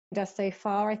us so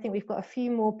far. I think we've got a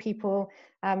few more people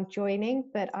joining,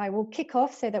 but I will kick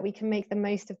off so that we can make the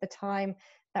most of the time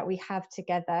that we have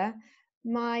together.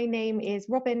 My name is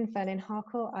Robin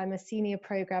Vernon-Harkle. I'm a Senior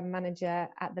Programme Manager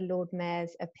at the Lord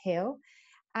Mayor's Appeal.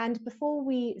 And before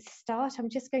we start, I'm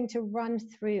just going to run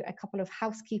through a couple of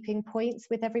housekeeping points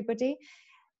with everybody.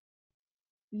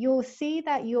 You'll see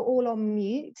that you're all on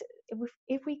mute.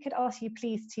 If we could ask you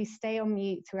please to stay on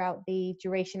mute throughout the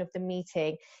duration of the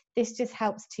meeting, this just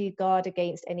helps to guard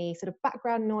against any sort of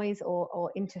background noise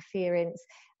or interference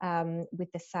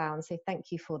with the sound. So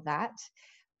thank you for that.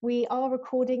 We are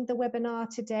recording the webinar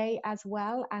today as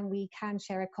well, and we can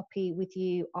share a copy with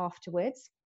you afterwards.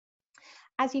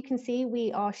 As you can see,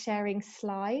 we are sharing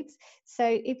slides. So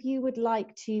if you would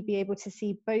like to be able to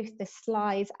see both the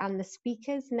slides and the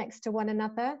speakers next to one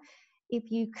another, if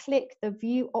you click the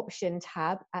View Option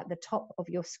tab at the top of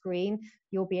your screen,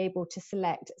 you'll be able to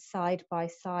select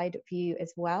side-by-side view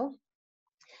as well.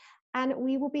 And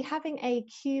we will be having a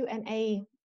Q&A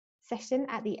session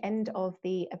at the end of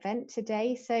the event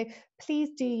today, so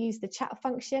please do use the chat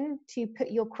function to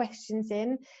put your questions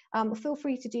in. Feel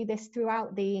free to do this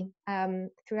throughout the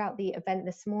event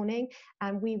this morning,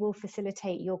 and we will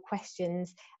facilitate your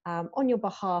questions on your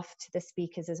behalf to the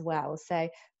speakers as well. So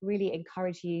really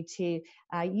encourage you to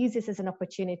use this as an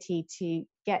opportunity to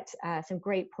get some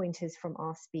great pointers from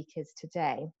our speakers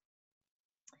today.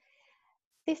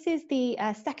 This is the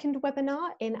second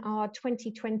webinar in our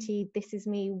 2020 This Is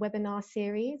Me webinar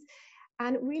series.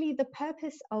 And really the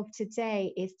purpose of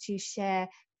today is to share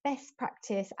best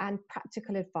practice and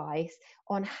practical advice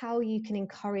on how you can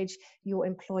encourage your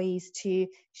employees to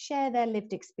share their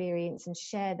lived experience and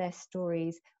share their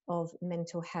stories of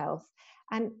mental health.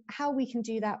 And how we can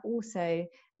do that also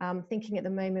thinking at the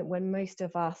moment when most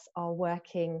of us are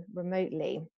working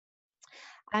remotely.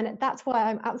 And that's why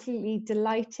I'm absolutely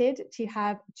delighted to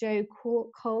have Jo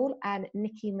Cole and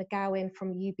Nikki McGowan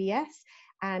from UBS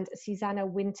and Susanna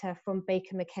Winter from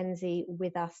Baker McKenzie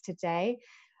with us today.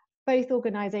 Both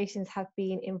organisations have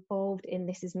been involved in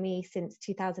This Is Me since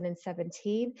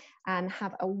 2017 and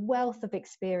have a wealth of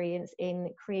experience in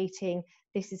creating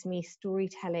This Is Me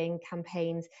storytelling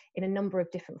campaigns in a number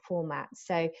of different formats.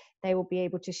 So they will be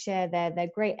able to share their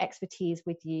great expertise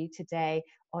with you today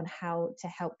on how to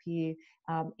help you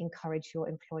encourage your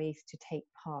employees to take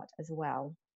part as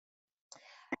well.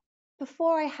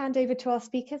 Before I hand over to our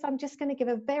speakers, I'm just going to give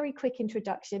a very quick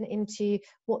introduction into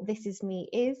what This Is Me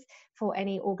is for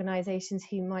any organisations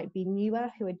who might be newer,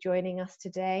 who are joining us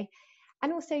today.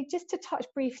 And also just to touch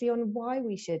briefly on why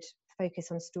we should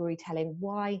focus on storytelling.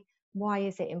 Why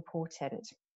is it important?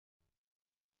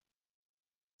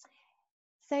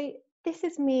 So This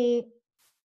Is Me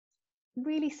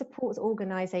really supports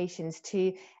organisations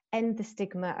to end the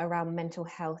stigma around mental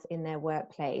health in their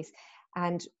workplace,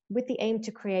 and with the aim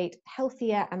to create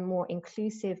healthier and more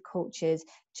inclusive cultures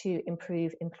to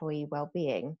improve employee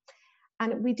well-being.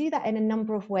 And we do that in a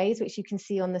number of ways, which you can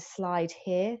see on the slide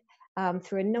here,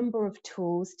 through a number of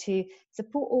tools to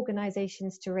support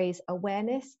organisations to raise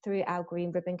awareness through our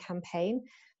Green Ribbon campaign,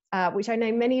 which I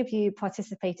know many of you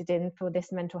participated in for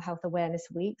this Mental Health Awareness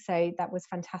Week. So that was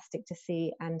fantastic to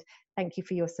see, and thank you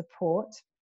for your support.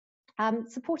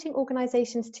 Supporting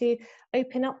organisations to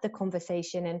open up the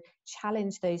conversation and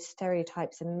challenge those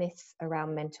stereotypes and myths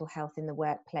around mental health in the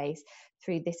workplace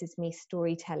through This Is Me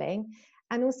storytelling,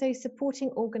 and also supporting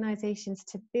organisations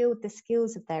to build the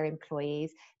skills of their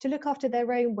employees to look after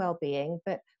their own well-being,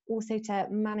 but also to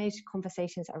manage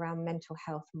conversations around mental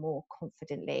health more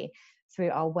confidently through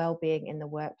our Wellbeing in the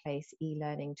Workplace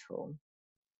e-learning tool.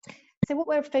 So what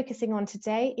we're focusing on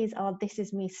today is our This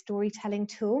Is Me storytelling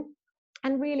tool.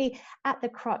 And really, at the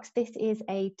crux, this is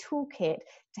a toolkit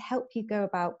to help you go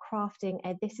about crafting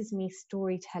a This Is Me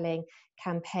storytelling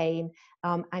campaign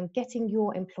and getting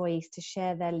your employees to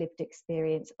share their lived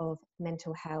experience of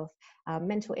mental health,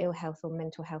 mental ill health, or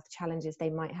mental health challenges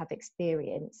they might have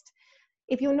experienced.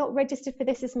 If you're not registered for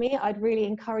This Is Me, I'd really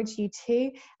encourage you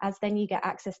to, as then you get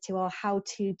access to our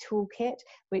how-to toolkit,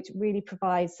 which really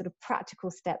provides sort of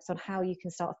practical steps on how you can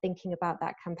start thinking about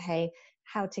that campaign,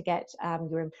 how to get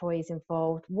your employees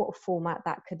involved, what format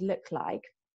that could look like.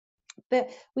 But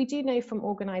we do know from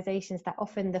organisations that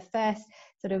often the first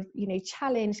sort of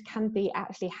challenge can be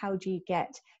actually how do you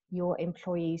get your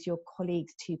employees, your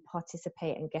colleagues to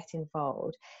participate and get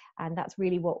involved, and that's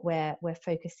really what we're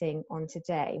focusing on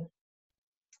today.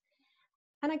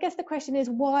 And I guess the question is,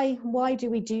 why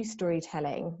do we do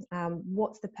storytelling?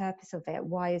 What's the purpose of it?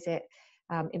 Why is it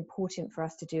important for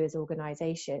us to do as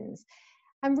organisations?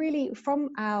 And really, from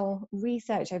our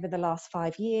research over the last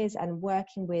 5 years and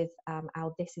working with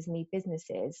our This Is Me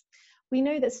businesses, we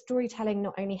know that storytelling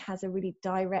not only has a really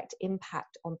direct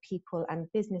impact on people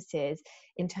and businesses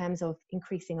in terms of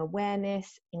increasing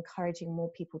awareness, encouraging more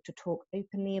people to talk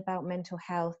openly about mental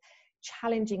health,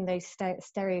 challenging those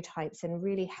stereotypes and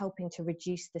really helping to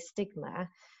reduce the stigma.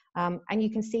 And you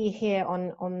can see here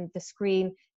on the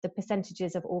screen the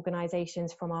percentages of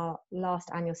organisations from our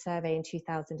last annual survey in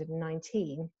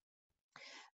 2019.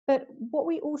 But what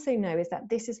we also know is that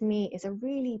This Is Me is a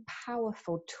really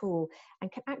powerful tool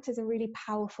and can act as a really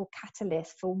powerful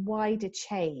catalyst for wider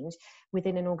change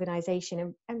within an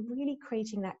organisation, and really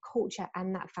creating that culture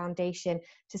and that foundation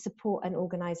to support an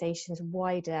organisation's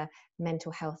wider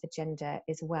mental health agenda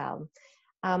as well.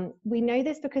 We know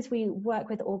this because we work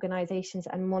with organisations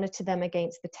and monitor them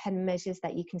against the 10 measures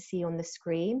that you can see on the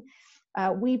screen.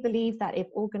 We believe that if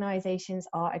organisations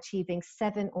are achieving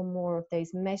 7 or more of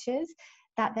those measures,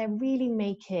 that they're really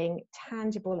making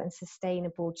tangible and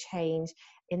sustainable change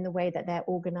in the way that their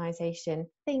organisation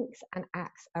thinks and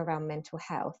acts around mental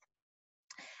health.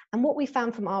 And what we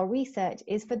found from our research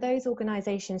is for those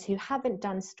organisations who haven't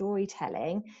done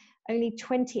storytelling, only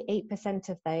 28%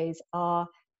 of those are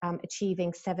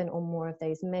achieving 7 or more of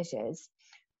those measures.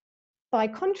 By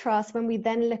contrast, when we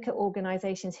then look at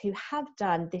organisations who have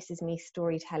done This Is Me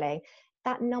storytelling,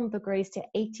 that number grows to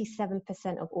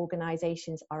 87% of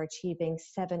organisations are achieving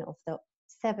 7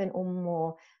 or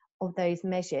more of those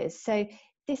measures. So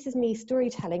This Is Me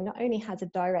storytelling not only has a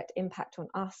direct impact on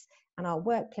us and our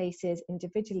workplaces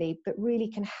individually, but really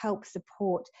can help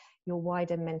support your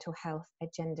wider mental health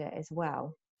agenda as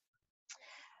well.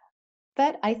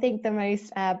 But I think the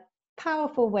most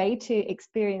powerful way to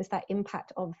experience that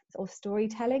impact of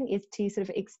storytelling is to sort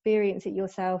of experience it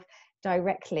yourself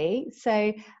directly.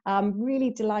 So I'm really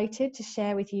delighted to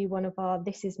share with you one of our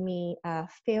This Is Me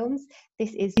films.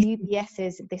 This is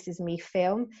UBS's This Is Me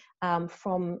film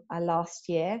from last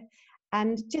year.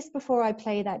 And just before I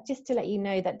play that, just to let you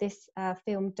know that this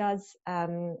film does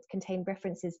contain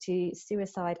references to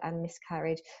suicide and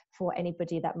miscarriage for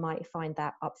anybody that might find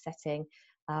that upsetting,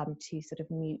 to sort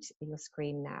of mute your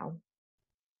screen now.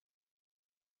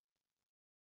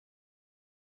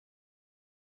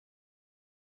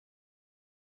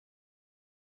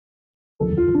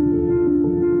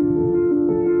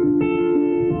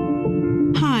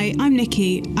 Hi, I'm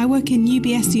Nikki. I work in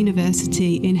UBS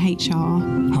University in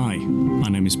HR. Hi, my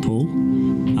name is Paul.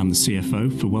 I'm the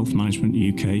CFO for Wealth Management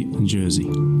UK and Jersey.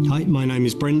 Hi, my name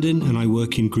is Brendan and I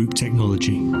work in Group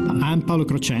Technology. I'm Paolo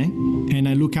Crocè and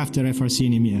I look after FRC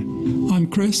in EMEA. I'm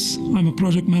Chris. I'm a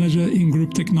project manager in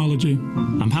Group Technology.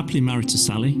 I'm happily married to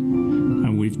Sally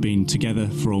and we've been together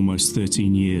for almost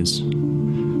 13 years.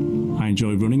 I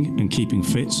enjoy running and keeping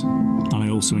fit, and I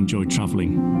also enjoy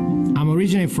travelling. I'm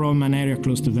originally from an area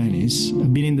close to Venice.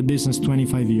 I've been in the business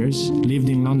 25 years, lived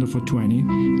in London for 20,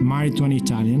 married to an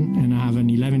Italian, and I have an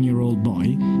 11-year-old boy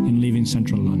and live in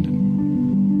central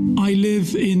London. I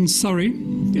live in Surrey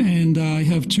and I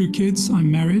have 2 kids.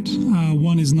 I'm married.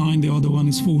 One is 9, the other one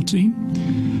is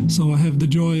 14. So I have the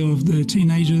joy of the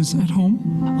teenagers at home.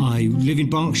 I live in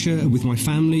Berkshire with my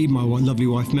family, my lovely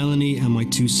wife Melanie, and my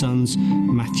 2 sons,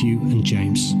 Matthew and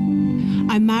James.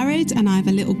 I'm married and I have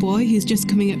a little boy who's just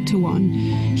coming up to 1.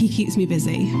 He keeps me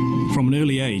busy. From an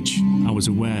early age, I was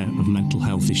aware of mental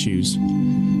health issues.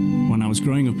 When I was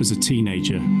growing up as a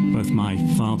teenager, both my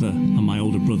father and my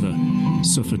older brother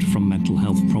suffered from mental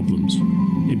health problems.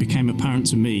 It became apparent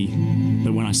to me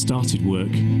that when I started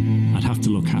work, I'd have to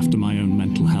look after my own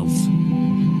mental health.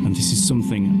 And this is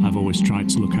something I've always tried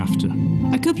to look after.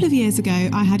 A couple of years ago,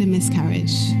 I had a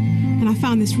miscarriage, and I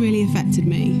found this really affected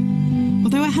me.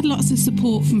 Although I had lots of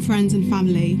support from friends and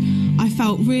family, I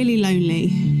felt really lonely.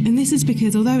 And this is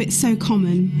because although it's so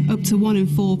common, up to 1 in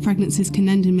 4 pregnancies can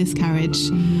end in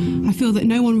miscarriage, I feel that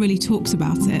no one really talks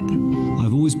about it.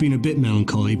 I've always been a bit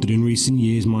melancholy, but in recent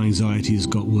years my anxiety has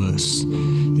got worse.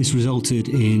 This resulted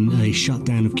in a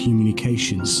shutdown of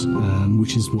communications,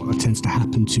 which is what tends to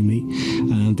happen to me.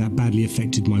 That badly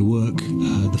affected my work,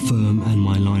 the firm and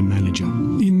my line manager.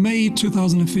 In May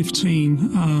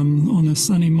 2015, on a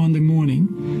sunny Monday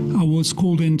morning, I was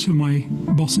called into my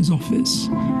boss's office.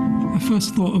 I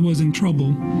first thought I was in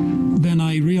trouble. Then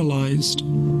I realized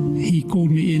he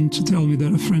called me in to tell me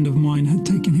that a friend of mine had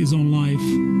taken his own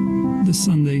life the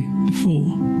Sunday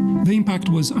before. The impact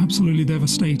was absolutely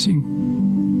devastating.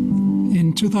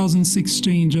 In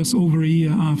 2016, just over a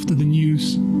year after the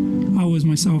news, I was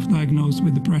myself diagnosed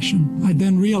with depression. I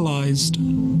then realized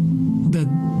that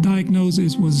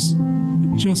diagnosis was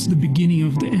just the beginning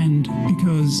of the end,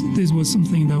 because this was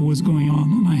something that was going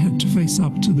on and I had to face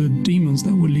up to the demons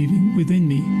that were living within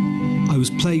me. I was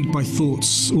plagued by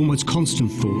thoughts, almost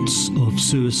constant thoughts, of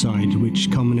suicide,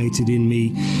 which culminated in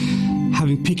me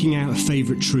picking out a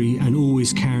favourite tree and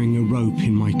always carrying a rope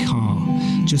in my car,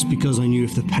 just because I knew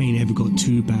if the pain ever got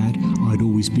too bad, I'd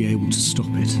always be able to stop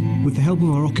it. With the help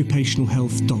of our occupational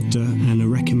health doctor and a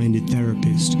recommended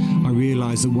therapist, I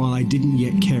realised that while I didn't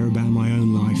yet care about my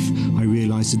own life, I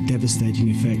realised the devastating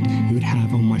effect it would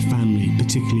have on my family,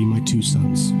 particularly my two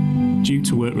sons. Due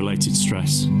to work-related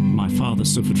stress, my father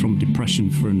suffered from depression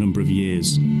for a number of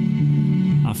years.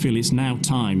 I feel it's now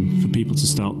time for people to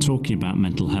start talking about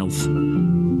mental health.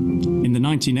 In the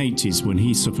 1980s, when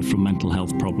he suffered from mental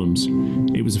health problems,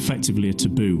 it was effectively a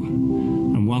taboo.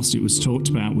 And whilst it was talked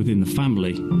about within the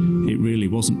family, it really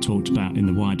wasn't talked about in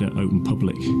the wider open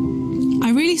public.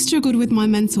 I really struggled with my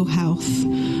mental health,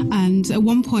 and at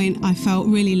one point I felt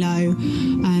really low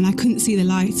and I couldn't see the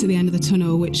light at the end of the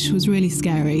tunnel, which was really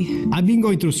scary. I've been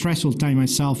going through a stressful time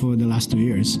myself over the last 2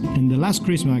 years, and the last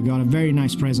Christmas I got a very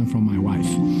nice present from my wife,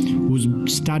 who's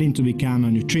starting to become a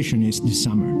nutritionist this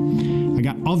summer. I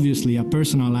got obviously a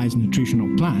personalized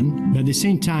nutritional plan, but at the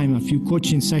same time a few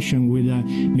coaching sessions with a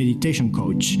meditation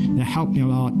coach that helped me a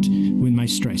lot with my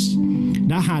stress.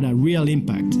 That had a real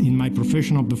impact in my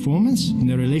professional performance, in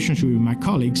the relationship with my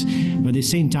colleagues, but at the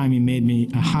same time it made me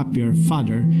a happier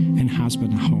father and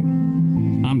husband at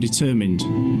home. I'm determined,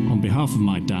 on behalf of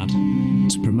my dad,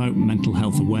 to promote mental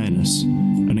health awareness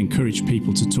and encourage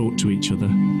people to talk to each other,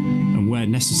 and where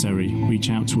necessary, reach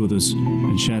out to others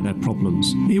and share their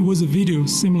problems. It was a video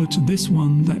similar to this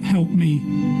one that helped me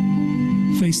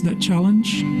face that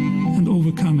challenge and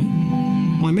overcome it.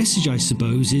 My message, I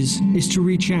suppose, is to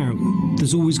reach out.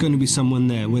 There's always going to be someone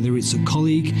there, whether it's a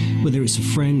colleague, whether it's a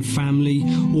friend, family,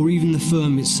 or even the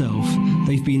firm itself.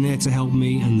 They've been there to help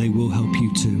me, and they will help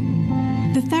you too.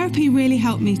 The therapy really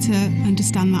helped me to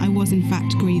understand that I was in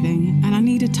fact grieving and I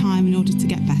needed time in order to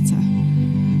get better.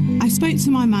 I spoke to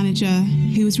my manager,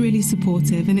 who was really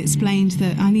supportive, and explained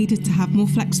that I needed to have more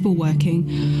flexible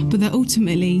working, but that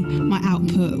ultimately my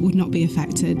output would not be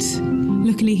affected.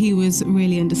 Luckily, he was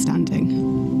really understanding.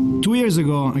 2 years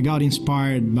ago, I got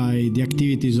inspired by the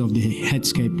activities of the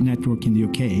Headscape network in the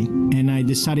UK, and I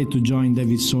decided to join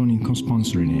David Sohn in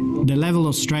co-sponsoring it. The level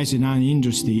of stress in our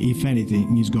industry, if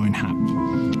anything, is going up.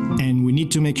 And we need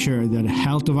to make sure that the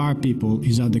health of our people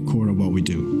is at the core of what we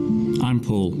do. I'm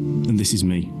Paul, and this is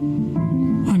me.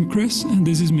 I'm Chris, and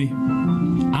this is me.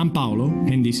 I'm Paolo,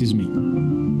 and this is me.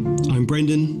 I'm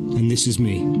Brendan, and this is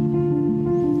me.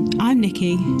 I'm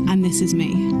Nikki, and this is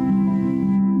me.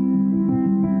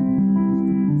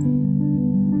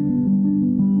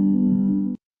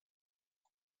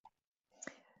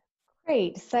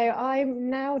 Great. So I'm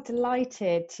now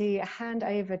delighted to hand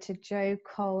over to Joe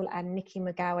Cole and Nikki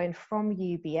McGowan from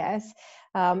UBS,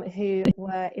 who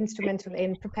were instrumental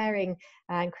in preparing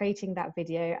and creating that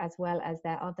video, as well as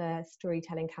their other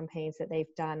storytelling campaigns that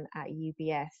they've done at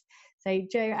UBS. So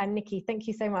Joe and Nikki, thank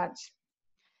you so much.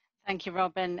 Thank you,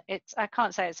 Robin. I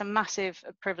can't say it's a massive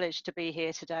privilege to be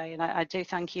here today, and I do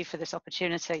thank you for this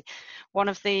opportunity. One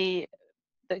of the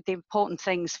important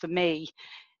things for me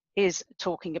is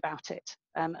talking about it.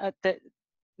 That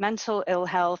mental ill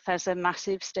health has a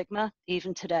massive stigma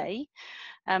even today.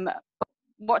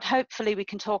 What hopefully we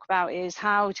can talk about is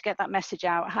how to get that message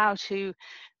out, how to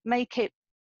make it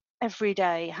every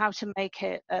day, how to make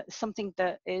it something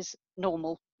that is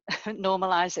normal,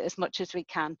 normalize it as much as we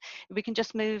can. If we can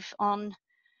just move on.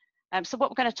 So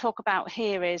what we're going to talk about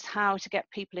here is how to get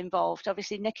people involved.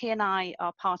 Obviously, Nikki and I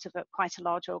are part of quite a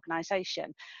large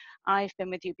organisation. I've been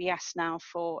with UBS now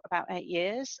for about 8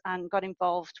 years and got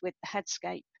involved with the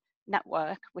Headscape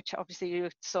network, which obviously you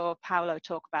saw Paolo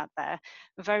talk about there.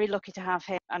 We're very lucky to have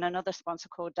him and another sponsor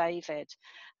called David,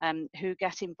 who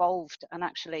get involved and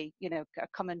actually,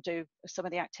 come and do some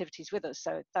of the activities with us.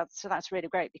 So that's really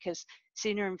great, because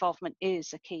senior involvement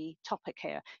is a key topic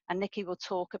here, and Nikki will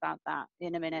talk about that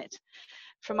in a minute.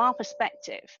 From our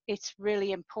perspective, it's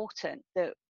really important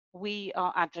that we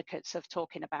are advocates of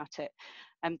talking about it,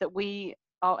 and that we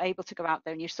are able to go out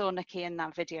there. And you saw Nikki in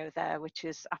that video there, which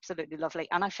is absolutely lovely.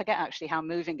 And I forget actually how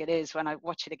moving it is when I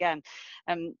watch it again.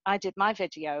 I did my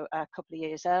video a couple of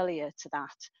years earlier to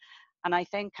that. And I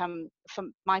think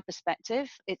from my perspective,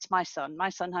 it's my son. My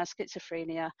son has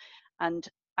schizophrenia. And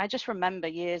I just remember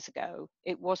years ago,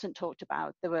 it wasn't talked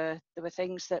about. There were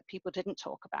things that people didn't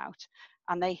talk about,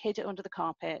 and they hid it under the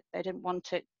carpet. They didn't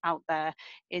want it out there.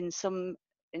 In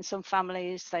some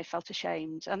families, they felt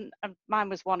ashamed, and mine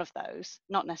was one of those.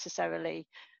 Not necessarily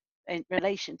in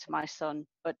relation to my son,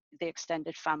 but the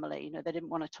extended family, you know, they didn't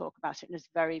want to talk about it. And it's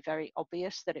very, very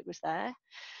obvious that it was there.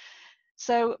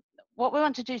 So what we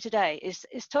want to do today is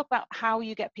talk about how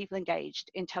you get people engaged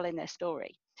in telling their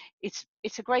story. It's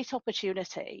a great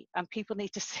opportunity, and people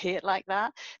need to see it like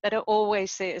that. They don't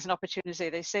always see it as an opportunity,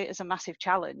 they see it as a massive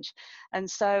challenge. And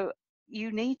so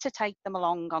you need to take them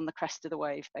along on the crest of the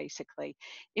wave, basically.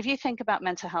 If you think about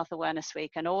Mental Health Awareness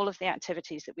Week and all of the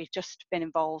activities that we've just been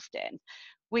involved in,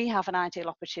 we have an ideal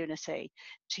opportunity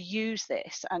to use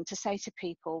this and to say to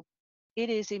people, it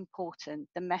is important,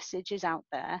 the message is out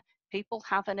there. People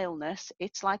have an illness,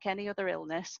 it's like any other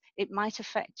illness. It might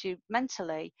affect you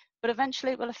mentally, but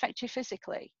eventually it will affect you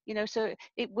physically, you know, so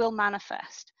it will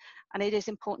manifest. And it is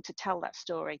important to tell that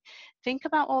story. Think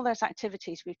about all those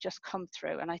activities we've just come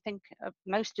through. And I think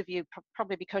most of you,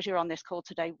 probably because you're on this call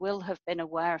today, will have been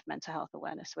aware of Mental Health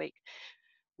Awareness Week.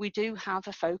 We do have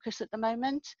a focus at the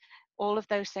moment. All of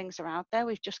those things are out there.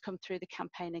 We've just come through the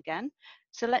campaign again.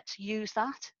 So let's use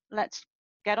that. Let's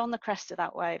get on the crest of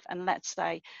that wave and let's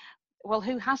say, well,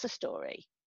 who has a story?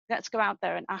 Let's go out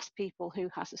there and ask people who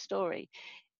has a story.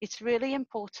 It's really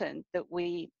important that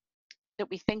we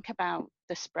think about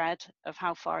the spread of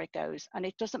how far it goes. And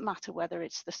it doesn't matter whether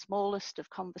it's the smallest of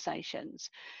conversations.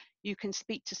 You can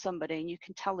speak to somebody and you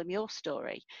can tell them your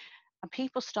story, and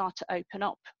people start to open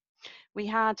up. We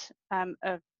had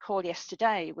a call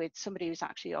yesterday with somebody who's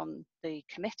actually on the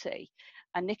committee,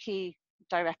 and Nikki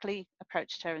directly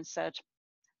approached her and said,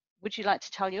 would you like to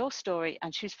tell your story?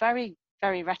 And she was very,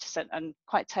 very reticent and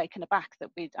quite taken aback that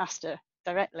we'd asked her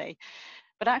directly.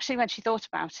 But actually, when she thought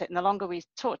about it, and the longer we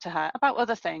talked to her about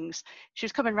other things, she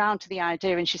was coming around to the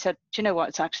idea, and she said, do you know what,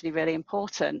 it's actually really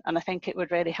important, and I think it would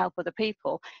really help other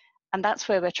people. And that's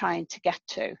where we're trying to get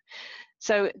to.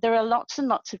 So there are lots and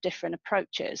lots of different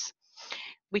approaches.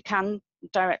 We can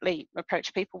directly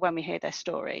approach people when we hear their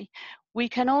story. We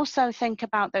can also think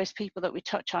about those people that we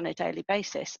touch on a daily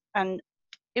basis. And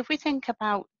if we think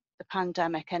about the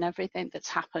pandemic and everything that's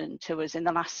happened to us in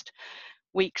the last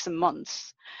weeks and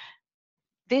months,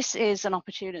 this is an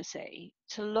opportunity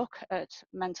to look at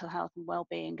mental health and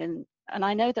well-being. And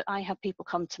I know that I have people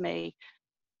come to me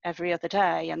every other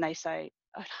day and they say,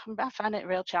 I find it a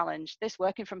real challenge. This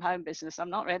working from home business, I'm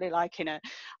not really liking it.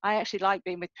 I actually like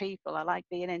being with people. I like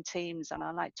being in teams and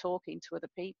I like talking to other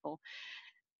people.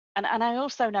 And I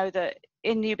also know that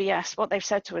in UBS, what they've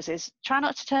said to us is try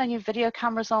not to turn your video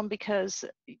cameras on because,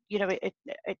 you know, it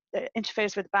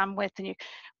interferes with bandwidth, and you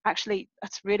actually,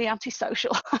 that's really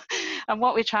antisocial. And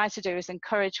what we try to do is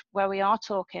encourage, where we are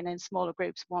talking in smaller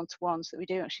groups, one-to-ones, that we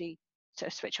do actually to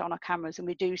switch on our cameras and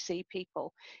we do see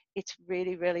people. It's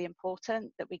really, really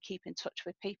important that we keep in touch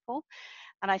with people.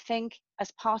 And I think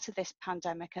as part of this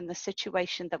pandemic and the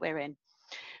situation that we're in,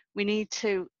 we need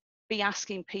to be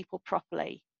asking people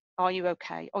properly, are you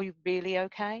okay? Are you really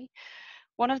okay?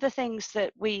 One of the things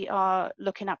that we are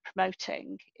looking at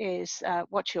promoting is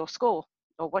what's your score,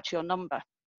 or what's your number?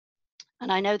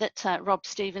 And I know that Rob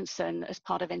Stevenson, as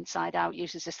part of Inside Out,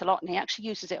 uses this a lot, and he actually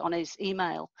uses it on his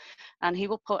email. And he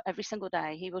will put every single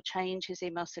day, he will change his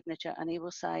email signature and he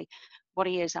will say what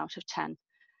he is out of 10.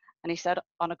 And he said,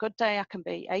 on a good day, I can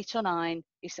be 8 or 9,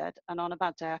 he said, and on a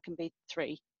bad day, I can be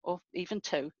 3 or even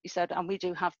 2. He said, and we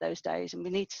do have those days, and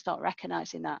we need to start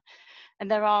recognizing that.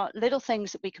 And there are little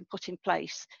things that we can put in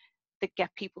place that get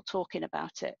people talking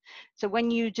about it. So when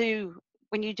you do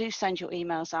send your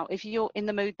emails out, if you're in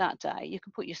the mood that day, you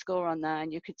can put your score on there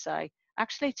and you could say,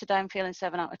 actually, today I'm feeling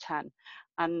 7 out of 10.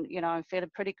 And, you know, I'm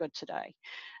feeling pretty good today.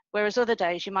 Whereas other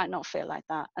days you might not feel like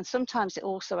that. And sometimes it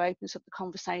also opens up the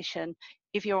conversation.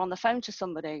 If you're on the phone to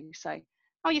somebody, you say,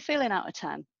 how are you feeling out of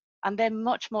 10? And they're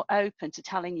much more open to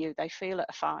telling you they feel at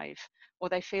a 5 or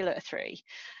they feel at a 3.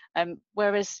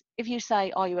 Whereas if you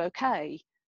say, are you okay?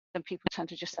 Then people tend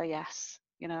to just say yes,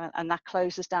 you know, and that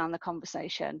closes down the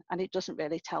conversation and it doesn't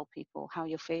really tell people how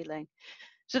you're feeling.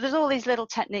 So there's all these little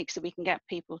techniques that we can get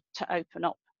people to open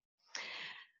up.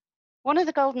 One of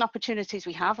the golden opportunities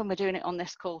we have, and we're doing it on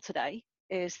this call today,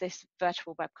 is this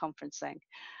virtual web conferencing.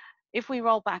 If we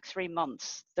roll back 3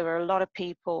 months, there were a lot of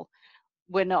people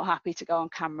were not happy to go on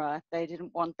camera. They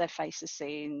didn't want their faces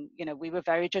seen. You know, we were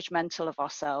very judgmental of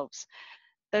ourselves.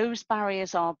 Those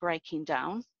barriers are breaking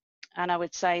down. And I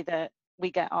would say that we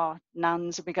get our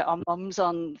nans, we get our mums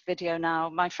on video now.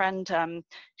 My friend,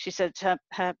 she said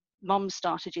her mum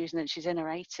started using it, she's in her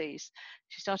 80s.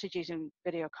 She started using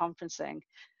video conferencing.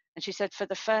 And she said for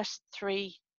the first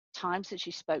 3 times that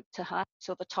she spoke to her,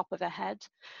 saw the top of her head.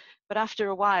 But after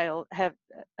a while, her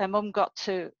mum got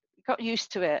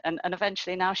used to it, and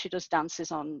eventually now she does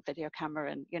dances on video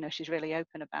camera, and you know, she's really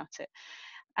open about it.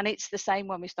 And it's the same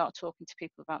when we start talking to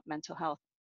people about mental health.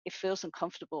 it feels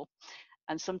uncomfortable.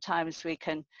 And sometimes we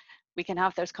can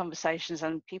have those conversations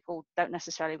and people don't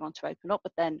necessarily want to open up,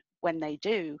 but then when they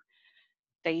do,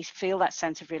 they feel that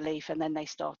sense of relief and then they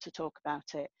start to talk about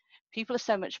it. People are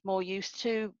so much more used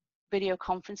to video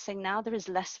conferencing now. There is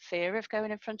less fear of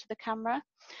going in front of the camera.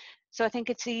 So I think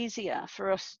it's easier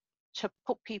for us to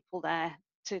put people there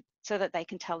so that they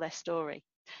can tell their story.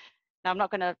 Now, I'm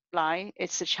not going to lie,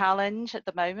 it's a challenge at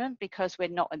the moment because we're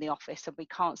not in the office and we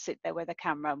can't sit there with a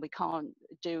camera and we can't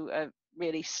do a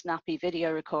really snappy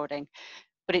video recording,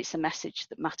 but it's a message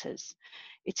that matters.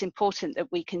 It's important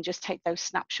that we can just take those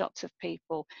snapshots of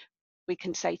people. We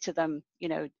can say to them, you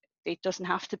know, it doesn't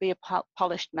have to be a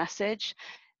polished message.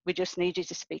 We just need you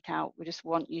to speak out. We just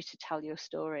want you to tell your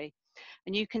story.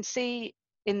 And you can see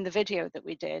in the video that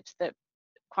we did that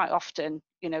quite often,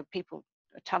 you know, people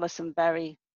tell us some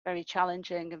very, very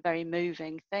challenging and very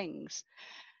moving things.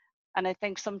 And I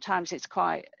think sometimes it's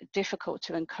quite difficult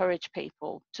to encourage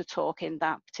people to talk in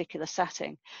that particular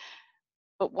setting.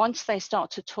 But once they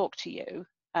start to talk to you,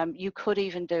 you could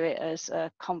even do it as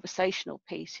a conversational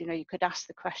piece. You know, you could ask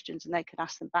the questions and they could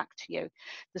ask them back to you.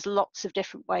 There's lots of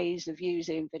different ways of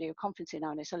using video conferencing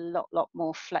now, and it's a lot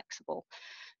more flexible.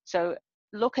 So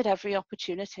look at every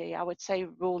opportunity. I would say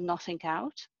rule nothing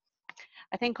out.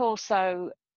 I think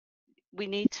also we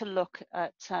need to look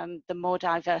at the more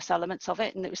diverse elements of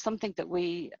it, and it was something that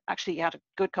we actually had a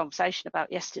good conversation about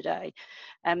yesterday.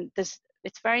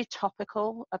 It's very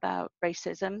topical about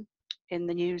racism in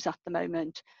the news at the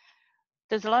moment.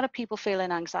 There's a lot of people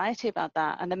feeling anxiety about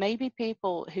that, and there may be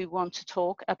people who want to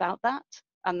talk about that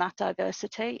and that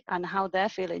diversity and how they're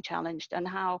feeling challenged and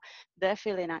how they're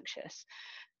feeling anxious.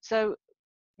 So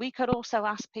we could also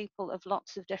ask people of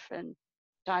lots of different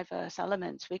diverse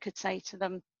elements. We could say to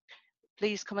them,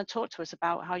 please come and talk to us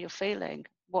about how you're feeling,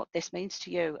 what this means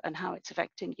to you and how it's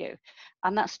affecting you.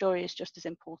 And that story is just as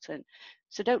important.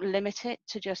 So don't limit it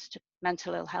to just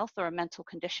mental ill health or a mental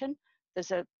condition.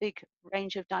 There's a big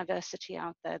range of diversity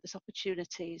out there. There's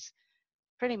opportunities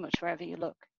pretty much wherever you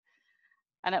look.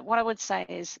 And what I would say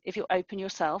is if you open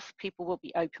yourself, people will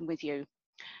be open with you.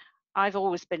 I've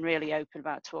always been really open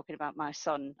about talking about my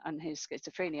son and his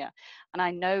schizophrenia. And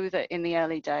I know that in the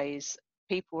early days,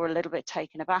 people were a little bit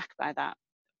taken aback by that.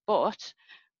 But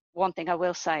one thing I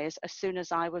will say is as soon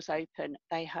as I was open,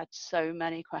 they had so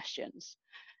many questions.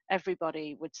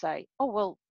 Everybody would say, oh,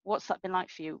 well, what's that been like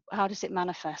for you? How does it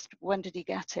manifest? When did you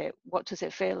get it? What does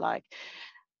it feel like?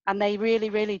 And they really,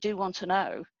 really do want to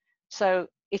know. So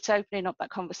it's opening up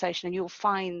that conversation, and you'll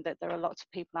find that there are lots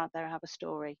of people out there who have a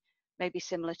story, maybe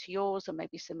similar to yours or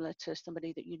maybe similar to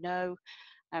somebody that you know.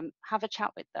 Have a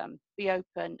chat with them, be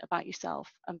open about yourself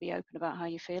and be open about how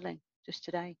you're feeling just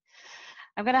today.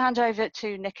 I'm going to hand over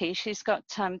to Nikki. She's going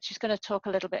to talk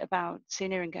a little bit about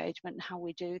senior engagement and how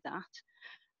we do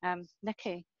that.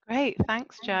 Nikki. Great,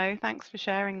 thanks Jo, thanks for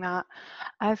sharing that.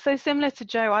 So similar to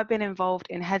Jo, I've been involved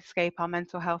in Headscape, our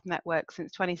mental health network,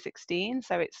 since 2016.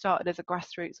 So it started as a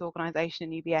grassroots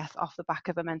organisation in UBS off the back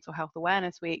of a mental health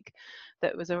awareness week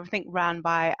that was, I think, ran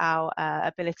by our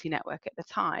Ability network at the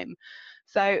time.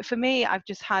 So for me, I've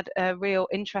just had a real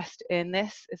interest in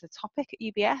this as a topic at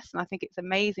UBS, and I think it's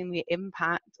amazing the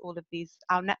impact all of these,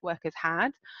 our network has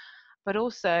had, but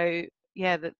also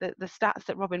yeah, the stats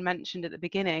that Robin mentioned at the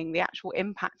beginning, the actual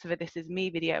impact of a This Is Me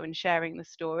video and sharing the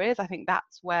stories, I think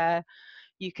that's where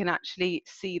you can actually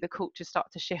see the culture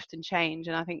start to shift and change.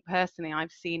 And I think personally,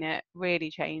 I've seen it really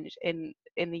change in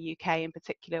the UK in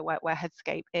particular, where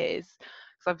Headscape is.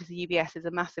 So obviously UBS is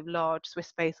a massive, large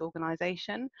Swiss-based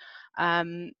organisation.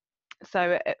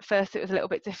 So at first it was a little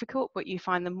bit difficult, but you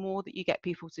find the more that you get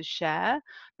people to share,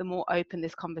 the more open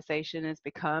this conversation has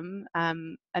become.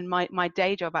 And my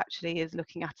day job actually is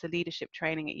looking at a leadership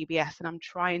training at UBS, and I'm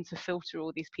trying to filter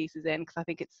all these pieces in because I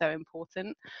think it's so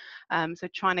important. So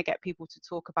trying to get people to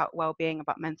talk about well-being,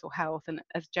 about mental health, and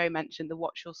as Jo mentioned, the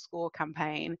Watch Your Score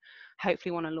campaign,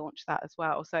 hopefully want to launch that as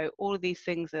well. So all of these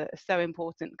things are so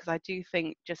important because I do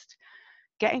think just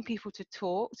getting people to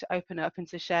talk, to open up and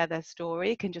to share their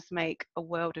story can just make a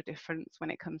world of difference when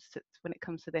it comes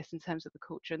to this in terms of the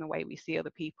culture and the way we see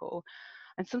other people.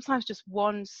 And sometimes just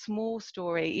one small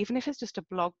story, even if it's just a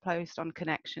blog post on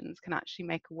connections, can actually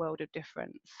make a world of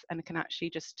difference. And it can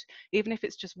actually just, even if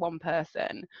it's just one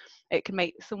person, it can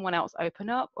make someone else open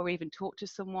up or even talk to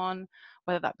someone,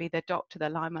 whether that be their doctor, their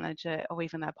line manager, or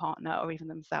even their partner, or even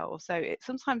themselves. So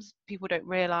sometimes people don't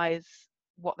realize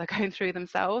what they're going through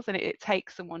themselves, and it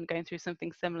takes someone going through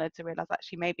something similar to realize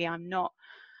actually maybe I'm not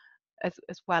as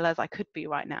well as I could be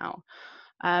right now,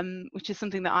 which is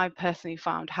something that I personally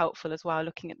found helpful as well,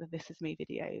 looking at the This Is Me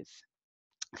videos.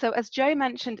 So as Joe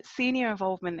mentioned, senior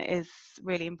involvement is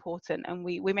really important, and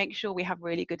we make sure we have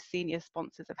really good senior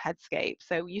sponsors of Headscape.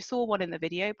 So you saw one in the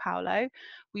video, Paolo.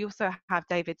 We also have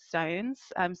David Stones.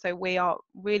 So we are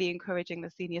really encouraging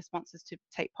the senior sponsors to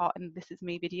take part in the This Is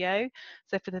Me video.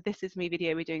 So for the This Is Me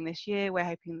video we're doing this year, we're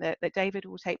hoping that David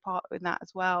will take part in that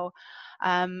as well.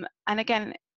 And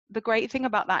again, the great thing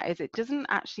about that is it doesn't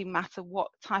actually matter what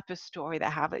type of story they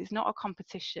have. It's not a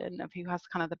competition of who has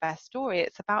kind of the best story.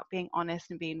 It's about being honest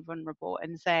and being vulnerable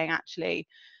and saying, actually,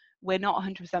 we're not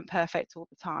 100% perfect all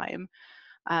the time.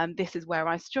 This is where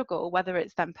I struggle, whether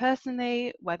it's them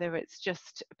personally, whether it's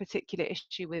just a particular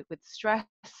issue with stress,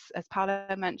 as Paolo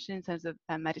mentioned, in terms of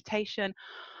meditation,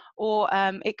 or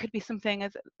it could be something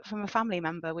from a family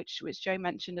member, which Joe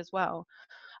mentioned as well.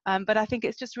 But I think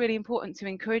it's just really important to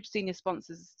encourage senior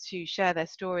sponsors to share their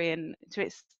story and to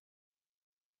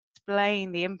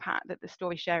explain the impact that the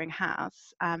story sharing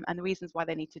has, and the reasons why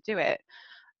they need to do it.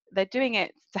 They're doing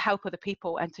it to help other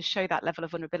people and to show that level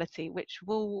of vulnerability, which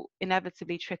will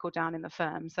inevitably trickle down in the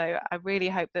firm. So I really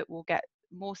hope that we'll get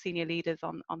more senior leaders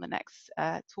on the next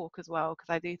talk as well, because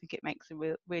I do think it makes a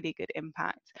really good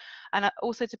impact. And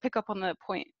also to pick up on the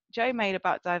point Joe made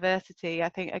about diversity, I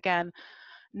think, again,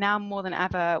 now more than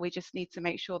ever, we just need to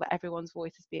make sure that everyone's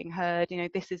voice is being heard. You know,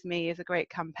 This Is Me is a great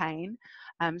campaign.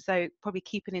 So probably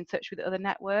keeping in touch with other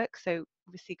networks. So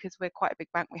obviously, because we're quite a big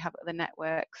bank, we have other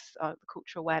networks, the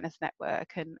Cultural Awareness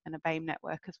Network and a BAME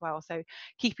network as well. So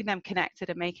keeping them connected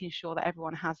and making sure that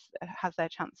everyone has their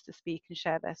chance to speak and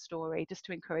share their story, just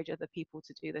to encourage other people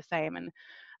to do the same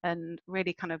and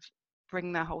really kind of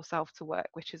bring their whole self to work,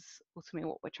 which is ultimately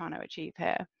what we're trying to achieve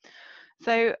here.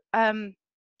 So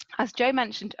as Joe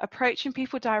mentioned, approaching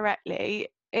people directly,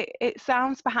 it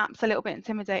sounds perhaps a little bit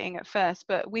intimidating at first,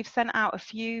 but we've sent out a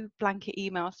few blanket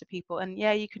emails to people, and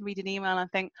yeah, you can read an email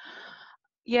and think,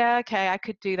 yeah, okay, I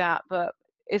could do that, but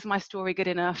is my story good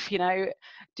enough? You know,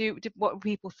 what do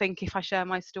people think if I share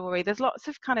my story? There's lots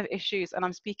of kind of issues, and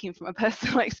I'm speaking from a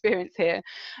personal experience here,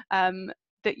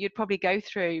 that you'd probably go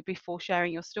through before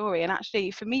sharing your story. And actually,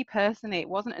 for me personally, it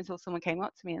wasn't until someone came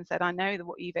up to me and said, I know that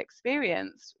what you've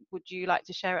experienced, would you like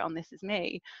to share it on This Is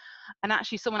Me? And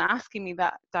actually someone asking me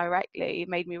that directly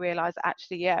made me realize,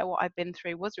 actually, yeah, what I've been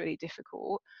through was really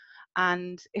difficult.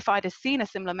 And if I'd have seen a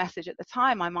similar message at the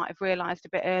time, I might have realized a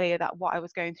bit earlier that what I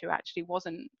was going through actually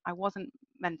I wasn't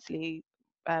mentally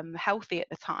healthy at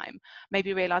the time,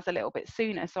 maybe realized a little bit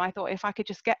sooner. So I thought, if I could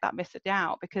just get that message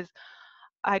out, because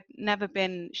I'd never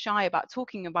been shy about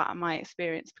talking about my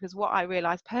experience, because what I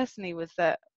realized personally was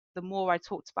that the more I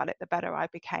talked about it, the better I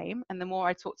became. And the more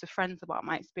I talked to friends about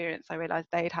my experience, I realized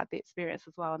they'd had the experience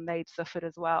as well, and they'd suffered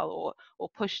as well, or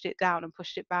pushed it down and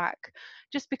pushed it back,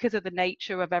 just because of the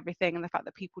nature of everything and the fact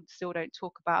that people still don't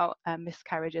talk about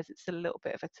miscarriages. It's still a little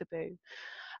bit of a taboo.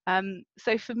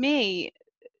 So for me,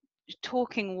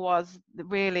 talking was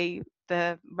really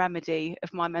the remedy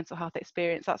of my mental health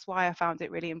experience. That's why I found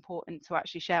it really important to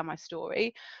actually share my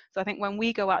story. So I think when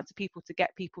we go out to people to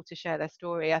get people to share their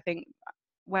story, I think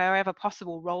wherever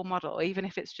possible, role model, even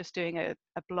if it's just doing a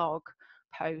blog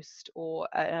post or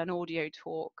an audio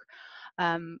talk,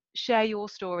 share your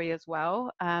story as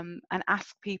well, and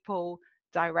ask people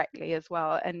directly as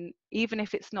well. And even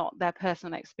if it's not their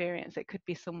personal experience, it could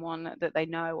be someone that they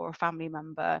know or a family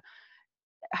member.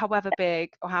 However big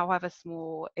or however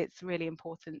small, it's really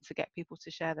important to get people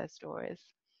to share their stories.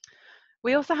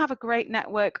 We also have a great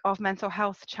network of mental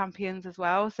health champions as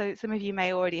well. So some of you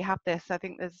may already have this. I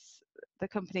think there's the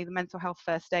company, the Mental Health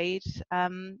First Aid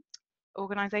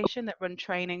organization, that run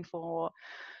training for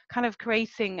kind of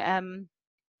creating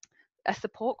a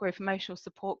support group, emotional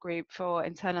support group for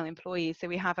internal employees. So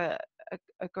we have a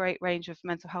great range of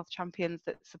mental health champions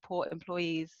that support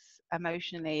employees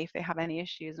emotionally if they have any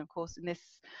issues. And of course,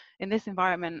 in this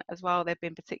environment as well, they've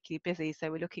been particularly busy, so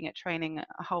we're looking at training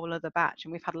a whole other batch,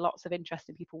 and we've had lots of interest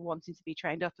in people wanting to be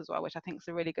trained up as well, which I think is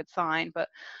a really good sign. But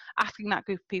asking that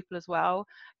group of people as well,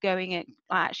 going in,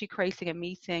 actually creating a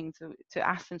meeting to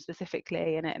ask them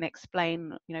specifically and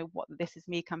explain, you know, what the This Is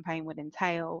Me campaign would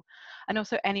entail. And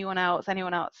also anyone else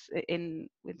in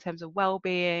terms of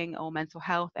well-being or mental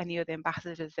health, any of the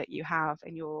ambassadors that you have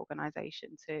in your organization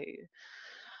too.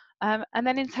 And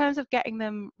then in terms of getting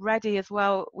them ready as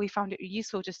well, we found it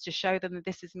useful just to show them the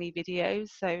This Is Me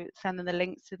videos. So send them the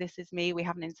links to This Is Me. We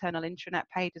have an internal intranet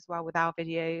page as well with our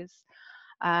videos,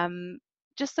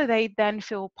 just so they then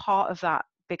feel part of that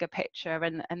bigger picture,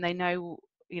 and they know,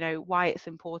 you know, why it's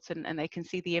important, and they can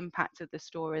see the impact of the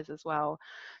stories as well,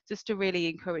 just to really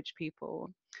encourage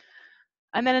people.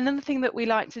 And then another thing that we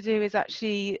like to do is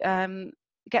actually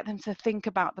get them to think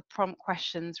about the prompt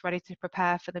questions ready to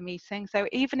prepare for the meeting. So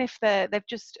even if they're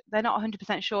not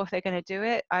 100% sure if they're going to do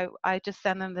it, I just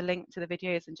send them the link to the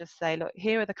videos and just say, look,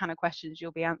 here are the kind of questions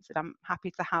you'll be answered. I'm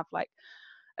happy to have like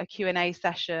a Q&A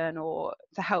session, or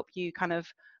to help you kind of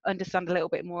understand a little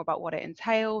bit more about what it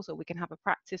entails, or we can have a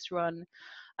practice run.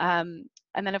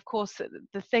 And then of course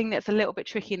the thing that's a little bit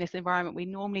tricky in this environment, we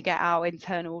normally get our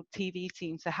internal TV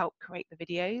team to help create the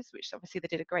videos, which obviously they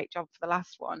did a great job for the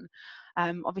last one.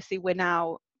 Obviously we're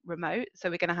now remote, so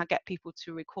we're going to get people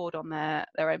to record on their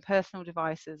own personal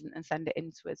devices and send it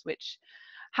in to us, which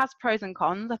has pros and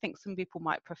cons. I think some people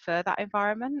might prefer that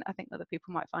environment. I think other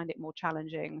people might find it more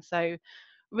challenging. So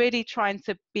really trying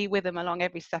to be with them along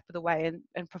every step of the way,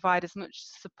 and provide as much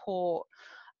support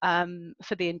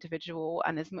for the individual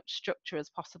and as much structure as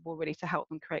possible, really, to help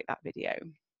them create that video.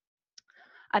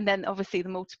 And then obviously the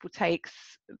multiple takes,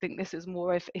 I think this is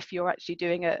more if you're actually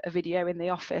doing a video in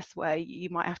the office where you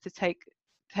might have to take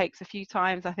takes a few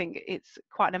times. I think it's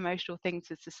quite an emotional thing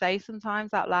to say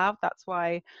sometimes out loud. That's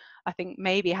why I think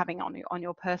maybe having it on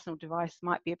your personal device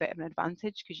might be a bit of an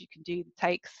advantage, because you can do the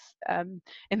takes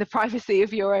in the privacy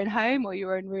of your own home or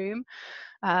your own room.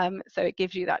 So it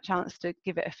gives you that chance to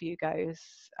give it a few goes.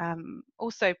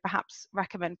 Also, perhaps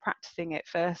recommend practicing it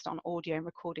first on audio and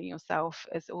recording yourself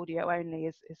as audio only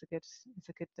is a good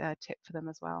tip for them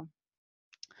as well.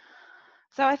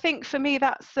 So I think for me,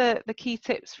 that's the key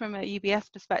tips from a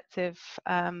UBS perspective.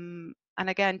 And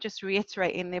again, just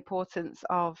reiterating the importance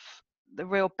of the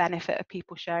real benefit of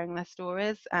people sharing their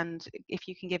stories. And if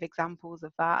you can give examples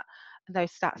of that, and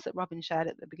those stats that Robin shared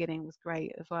at the beginning was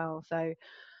great as well. So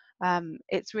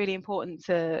it's really important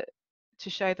to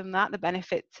show them that, the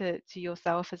benefit to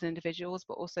yourself as individuals,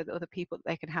 but also the other people that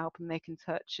they can help and they can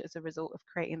touch as a result of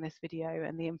creating this video,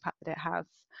 and the impact that it has.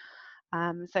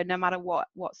 So no matter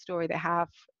what story they have,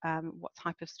 what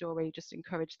type of story, just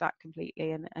encourage that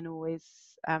completely, and always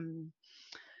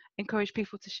encourage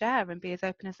people to share and be as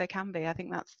open as they can be. I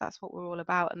think that's what we're all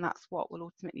about, and that's what will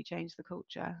ultimately change the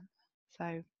culture.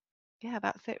 So yeah,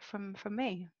 that's it from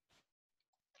me.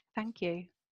 Thank you.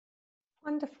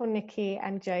 Wonderful, Nikki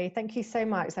and Jo. Thank you so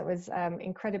much. That was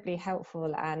incredibly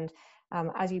helpful. And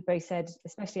as you both said,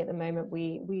 especially at the moment,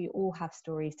 we all have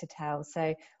stories to tell.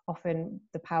 So often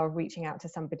the power of reaching out to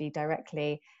somebody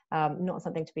directly, not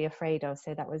something to be afraid of.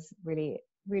 So that was really,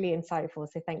 really insightful.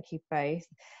 So thank you both.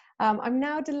 I'm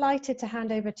now delighted to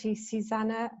hand over to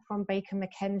Susanna from Baker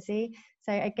McKenzie.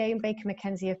 So again, Baker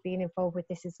McKenzie have been involved with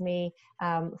This Is Me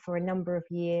for a number of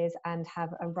years, and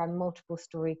have run multiple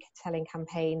storytelling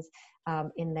campaigns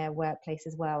in their workplace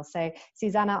as well. So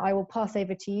Susanna, I will pass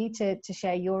over to you to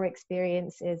share your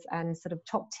experiences and sort of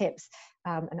top tips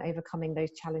and overcoming those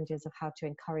challenges of how to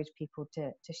encourage people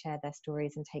to share their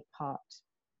stories and take part.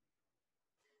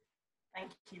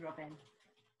 Thank you, Robin.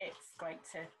 It's great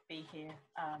to be here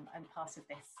and part of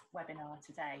this webinar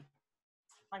today.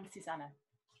 I'm Susanna.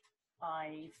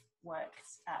 I've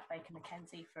worked at Baker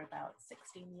McKenzie for about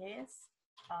 16 years.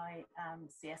 I am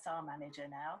CSR manager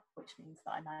now, which means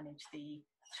that I manage the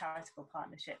charitable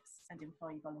partnerships and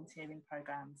employee volunteering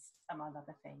programs, among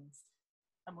other things.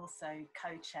 I'm also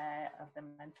co-chair of the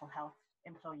mental health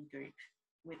employee group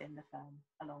within the firm,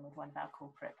 along with one of our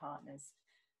corporate partners.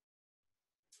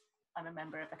 I'm a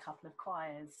member of a couple of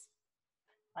choirs.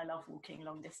 I love walking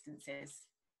long distances.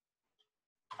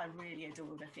 I really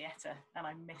adore the theatre, and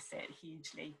I miss it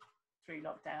hugely through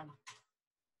lockdown.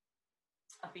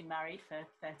 I've been married for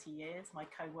 30 years. My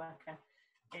co-worker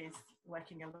is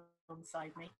working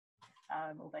alongside me,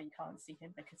 although you can't see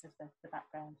him because of the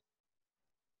background.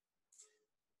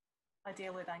 I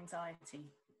deal with anxiety.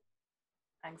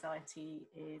 Anxiety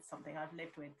is something I've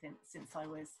lived with since I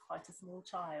was quite a small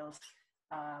child.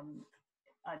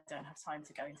 I don't have time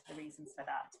to go into the reasons for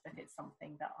that, but it's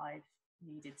something that I've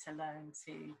needed to learn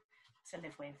to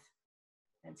live with,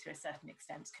 and to a certain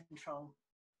extent control.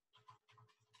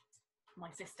 My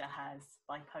sister has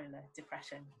bipolar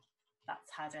depression.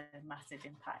 That's had a massive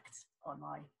impact on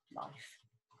my life.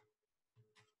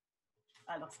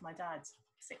 I lost my dad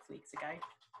 6 weeks ago.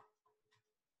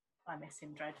 I miss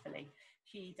him dreadfully.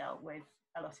 He dealt with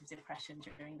a lot of depression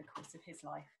during the course of his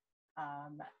life,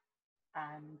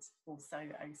 and also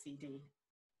OCD.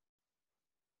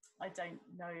 I don't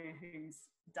know who's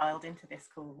dialed into this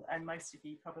call, and most of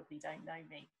you probably don't know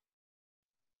me.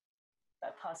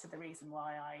 But part of the reason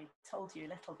why I told you a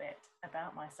little bit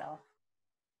about myself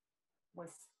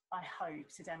was, I hope,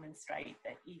 to demonstrate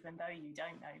that even though you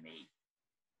don't know me,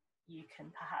 you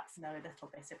can perhaps know a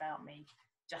little bit about me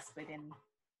just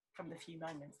from the few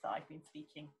moments that I've been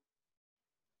speaking.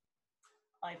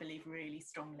 I believe really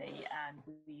strongly, and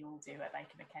we all do at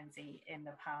Baker McKenzie, in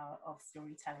the power of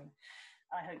storytelling.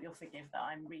 I hope you'll forgive that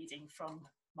I'm reading from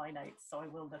my notes, so I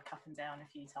will look up and down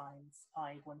a few times.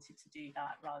 I wanted to do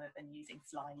that rather than using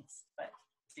slides, but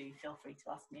do feel free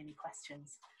to ask me any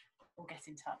questions or get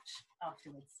in touch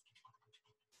afterwards.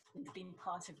 It's been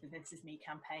part of the This Is Me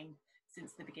campaign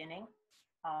since the beginning.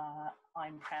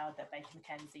 I'm proud that Baker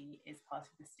McKenzie is part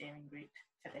of the steering group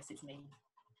for This Is Me.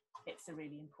 It's a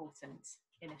really important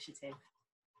initiative,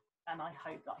 and I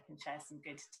hope that I can share some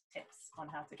good tips on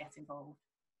how to get involved.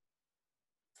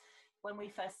 When we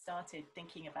first started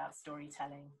thinking about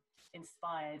storytelling,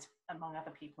 inspired among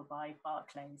other people by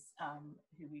Barclays,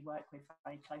 who we work with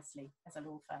very closely as a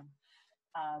law firm,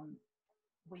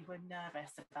 we were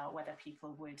nervous about whether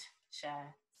people would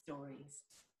share stories.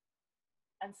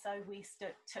 And so we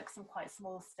took some quite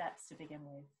small steps to begin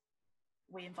with.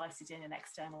 We invited in an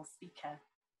external speaker,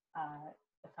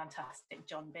 the fantastic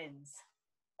John Binns,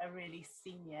 a really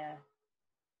senior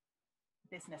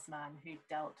businessman who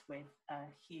dealt with a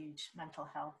huge mental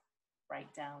health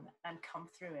breakdown and come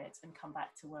through it and come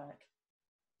back to work.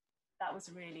 That was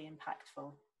really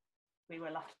impactful. We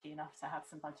were lucky enough to have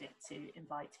some budget to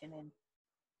invite him in.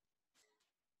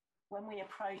 When we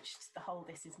approached the whole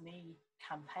This Is Me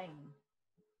campaign,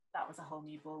 that was a whole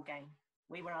new ballgame.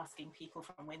 We were asking people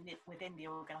from within the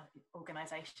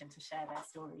organisation to share their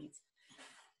stories.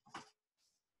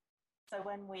 So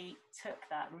when we took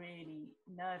that really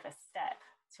nervous step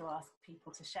to ask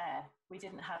people to share, we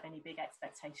didn't have any big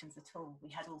expectations at all. We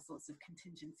had all sorts of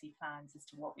contingency plans as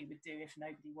to what we would do if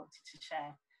nobody wanted to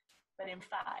share. But in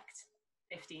fact,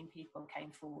 15 people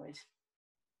came forward.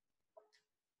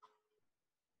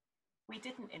 We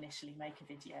didn't initially make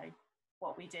a video.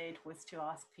 What we did was to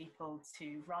ask people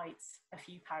to write a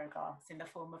few paragraphs in the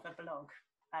form of a blog,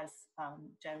 as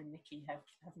Joe and Nikki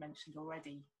have mentioned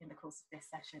already in the course of this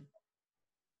session.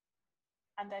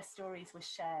 And their stories were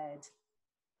shared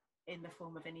in the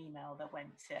form of an email that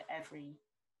went to every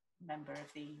member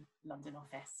of the London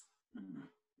office.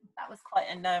 That was quite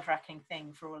a nerve-wracking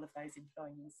thing for all of those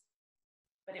employees,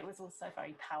 but it was also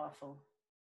very powerful.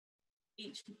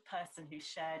 Each person who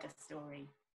shared a story,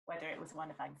 whether it was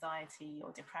one of anxiety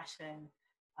or depression,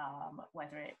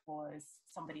 whether it was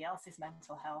somebody else's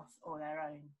mental health or their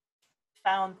own,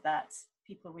 found that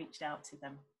people reached out to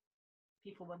them.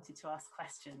 People wanted to ask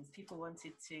questions. People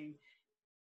wanted to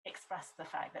express the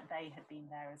fact that they had been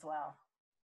there as well.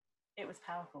 It was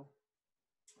powerful.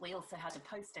 We also had a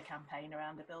poster campaign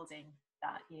around the building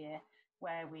that year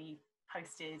where we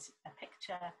posted a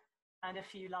picture and a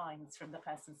few lines from the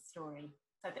person's story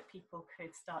so that people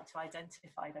could start to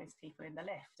identify those people in the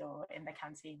lift or in the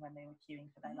canteen when they were queuing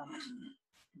for their lunch.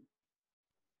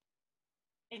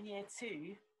 In year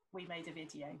 2, we made a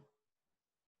video.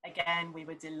 Again, we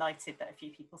were delighted that a few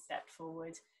people stepped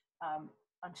forward.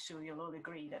 I'm sure you'll all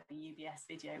agree that the UBS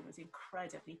video was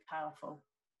incredibly powerful.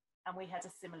 And we had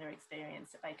a similar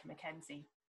experience at Baker McKenzie.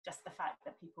 Just the fact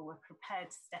that people were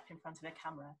prepared to step in front of a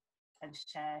camera and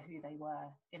share who they were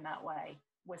in that way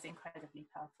was incredibly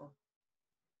powerful.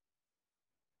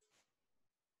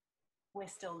 We're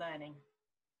still learning.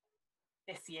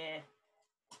 This year,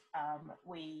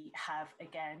 we have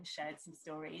again shared some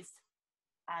stories.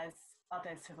 As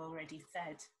others have already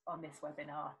said on this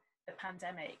webinar, the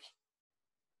pandemic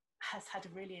has had a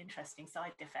really interesting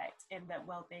side effect in that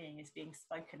well-being is being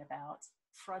spoken about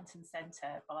front and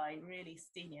centre by really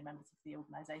senior members of the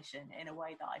organisation in a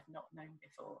way that I've not known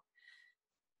before.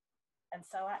 And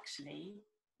so actually,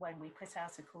 when we put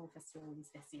out a call for stories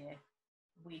this year,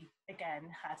 we again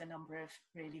had a number of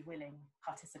really willing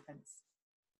participants.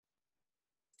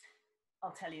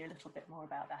 I'll tell you a little bit more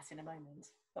about that in a moment.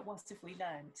 But what have we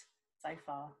learned so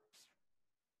far?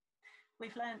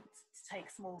 We've learned to take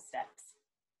small steps.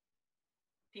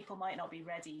 People might not be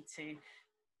ready to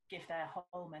give their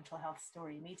whole mental health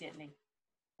story immediately,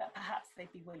 but perhaps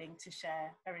they'd be willing to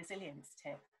share a resilience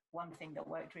tip. One thing that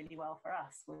worked really well for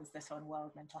us was that on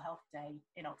World Mental Health Day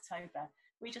in October,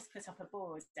 we just put up a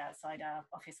board outside our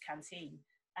office canteen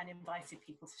and invited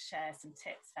people to share some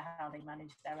tips for how they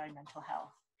manage their own mental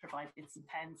health, provided some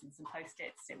pens and some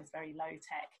Post-its. It was very low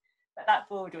tech, but that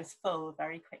board was full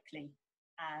very quickly.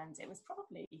 And it was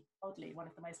probably, oddly, one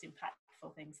of the most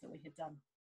impactful things that we had done.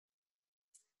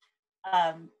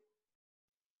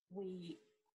 We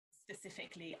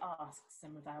specifically asked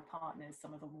some of our partners,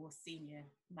 some of the more senior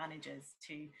managers,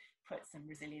 to put some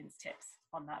resilience tips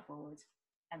on that board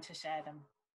and to share them.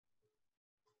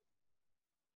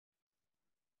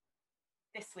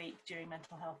 This week, during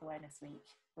Mental Health Awareness Week,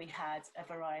 we had a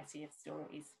variety of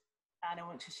stories, and I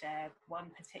want to share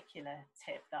one particular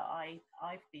tip that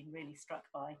I've been really struck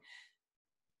by.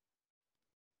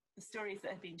 the stories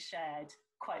that have been shared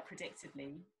quite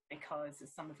predictably, because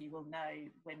as some of you will know,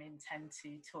 women tend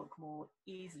to talk more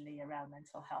easily around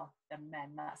mental health than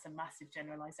men. That's a massive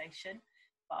generalisation,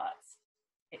 but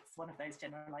it's one of those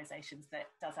generalisations that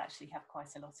does actually have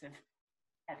quite a lot of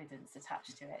evidence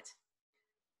attached to it.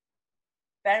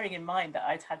 Bearing in mind that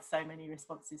I'd had so many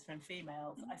responses from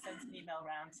females, I sent an email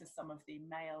around to some of the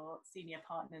male senior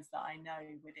partners that I know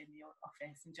within the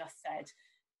office and just said,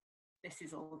 this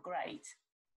is all great.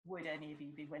 Would any of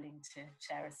you be willing to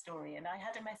share a story? And I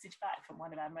had a message back from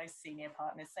one of our most senior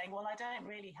partners saying, well, I don't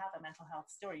really have a mental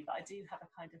health story, but I do have a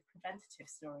kind of preventative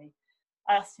story.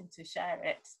 I asked him to share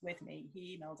it with me.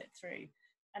 He emailed it through.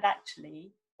 And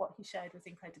actually, what he shared was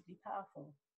incredibly powerful.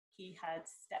 He had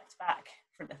stepped back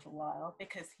for a little while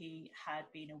because he had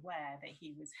been aware that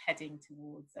he was heading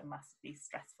towards a massively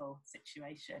stressful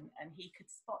situation, and he could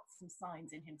spot some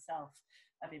signs in himself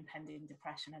of impending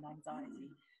depression and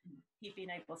anxiety. He'd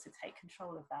been able to take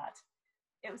control of that.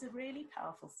 It was a really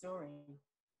powerful story,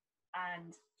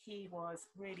 and he was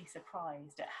really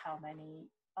surprised at how many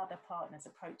other partners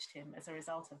approached him as a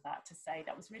result of that to say,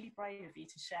 that was really brave of you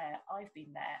to share. I've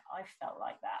been there, I've felt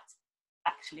like that.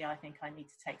 Actually, I think I need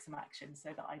to take some action so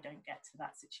that I don't get to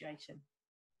that situation.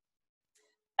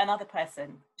 Another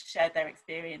person shared their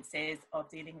experiences of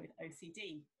dealing with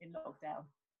OCD in lockdown.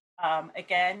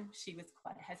 Again, she was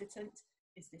quite hesitant.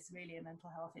 Is this really a mental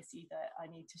health issue that I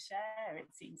need to share? It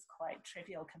seems quite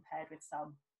trivial compared with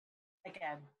some.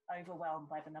 Again, overwhelmed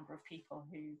by the number of people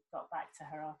who got back to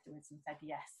her afterwards and said,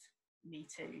 yes, me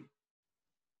too.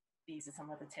 These are some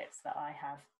of the tips that I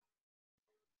have.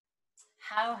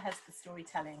 How has the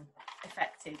storytelling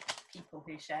affected people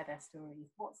who share their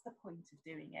stories? What's the point of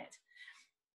doing it?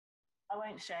 I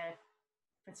won't share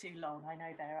for too long. I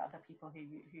know there are other people who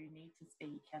need to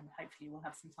speak, and hopefully we'll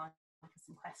have some time for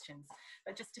some questions.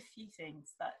 But just a few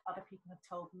things that other people have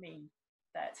told me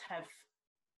that have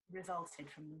resulted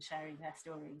from them sharing their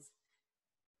stories.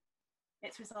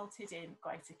 It's resulted in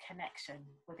greater connection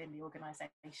within the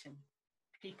organisation.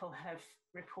 People have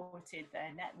reported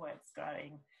their networks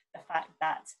growing, the fact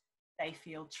that they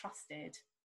feel trusted,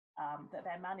 that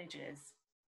their managers,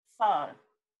 far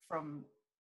from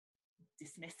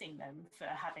dismissing them for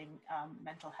having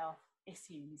mental health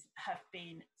issues, have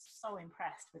been so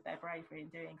impressed with their bravery in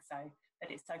doing so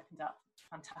that it's opened up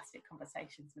fantastic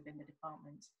conversations within the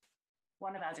department.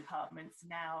 One of our departments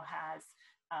now has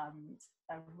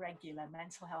a regular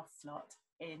mental health slot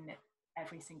in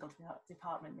every single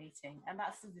department meeting, and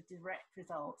that's as a direct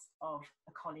result of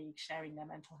a colleague sharing their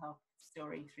mental health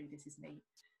story through This Is Me.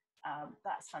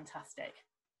 That's fantastic.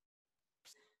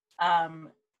 A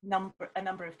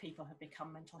number of people have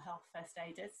become mental health first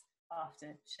aiders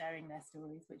after sharing their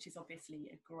stories, which is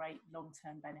obviously a great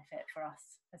long-term benefit for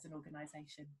us as an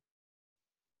organisation.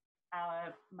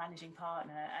 Our managing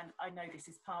partner, and I know this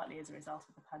is partly as a result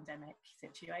of the pandemic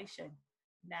situation,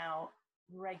 now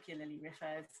regularly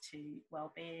refers to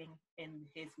well-being in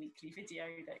his weekly video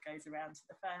that goes around to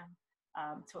the firm,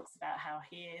 talks about how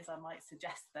he is. I might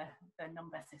suggest the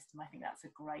number system. I think that's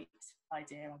a great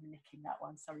idea. I'm nicking that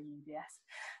one, sorry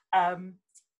UBS.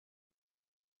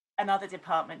 Another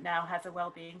department now has a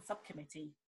well-being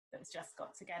subcommittee that's just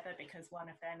got together because one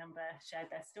of their number shared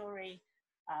their story,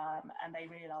 and they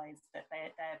realised that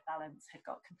their balance had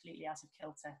got completely out of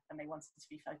kilter and they wanted to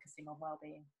be focusing on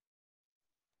well-being.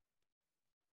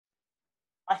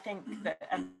 I think that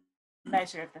a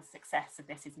measure of the success of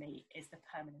This Is Me is the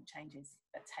permanent changes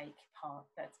that take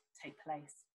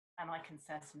place, and I can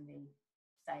certainly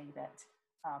say that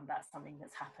that's something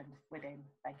that's happened within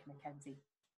Baker McKenzie.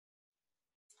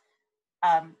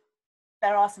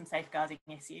 There are some safeguarding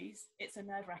issues. It's a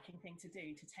nerve-wracking thing to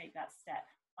do, to take that step.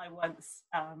 I once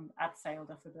abseiled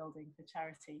off a building for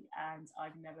charity, and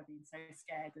I've never been so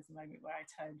scared as the moment where I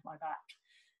turned my back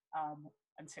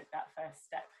and took that first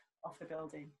step off the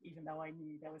building, even though I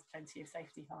knew there was plenty of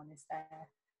safety harness there.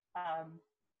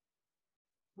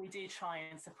 We do try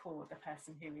and support the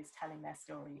person who is telling their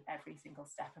story every single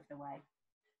step of the way.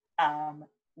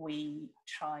 We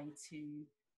try to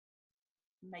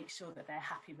make sure that they're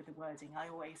happy with the wording. I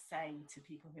always say to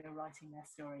people who are writing their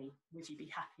story, would you be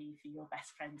happy for your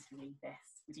best friend to read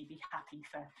this? Would you be happy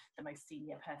for the most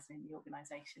senior person in the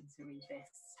organisation to read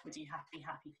this? Would you be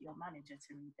happy for your manager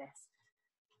to read this?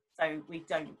 So we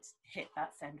don't hit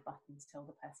that send button until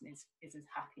the person is as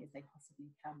happy as they possibly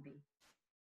can be.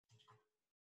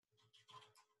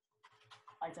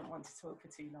 I don't want to talk for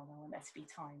too long. I want there to be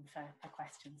time for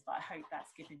questions, but I hope that's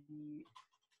given you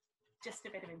just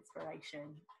a bit of inspiration,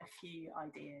 a few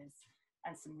ideas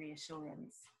and some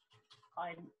reassurance.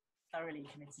 I'm thoroughly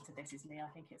committed to This Is Me. I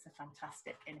think it's a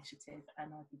fantastic initiative,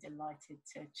 and I'd be delighted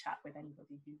to chat with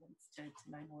anybody who wants to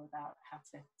know more about how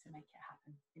to make it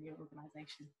happen in your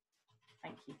organisation.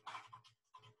 Thank you.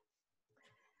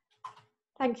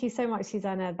 Thank you so much,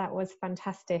 Susanna. That was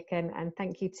fantastic, and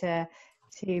thank you to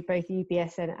both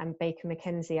UBS and Baker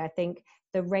McKenzie. I think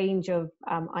the range of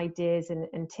ideas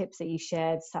and tips that you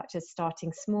shared, such as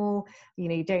starting small,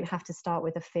 you don't have to start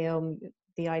with a film.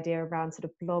 The idea around sort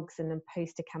of blogs and then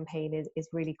poster campaign is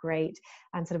really great,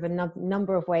 and sort of a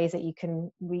number of ways that you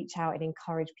can reach out and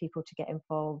encourage people to get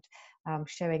involved,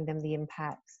 showing them the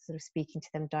impact, sort of speaking to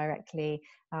them directly,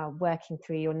 working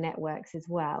through your networks as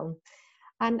well.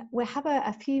 And we'll have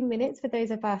a few minutes for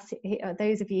those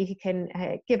of you who can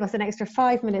give us an extra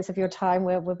 5 minutes of your time.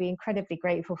 We'll be incredibly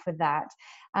grateful for that.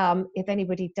 If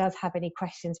anybody does have any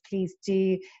questions, please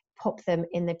do pop them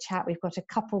in the chat. We've got a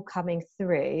couple coming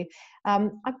through.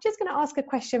 I'm just going to ask a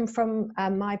question from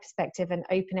my perspective and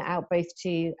open it out both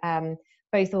to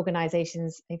both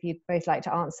organisations, if you'd both like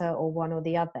to answer, or one or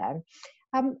the other.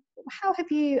 How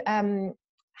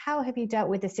have you dealt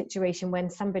with the situation when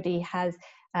somebody has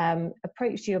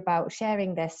approached you about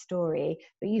sharing their story,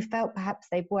 but you felt perhaps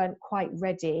they weren't quite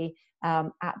ready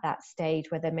at that stage,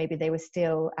 whether maybe they were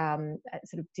still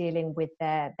sort of dealing with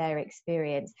their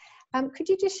experience? Could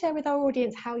you just share with our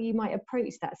audience how you might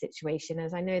approach that situation,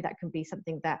 as I know that can be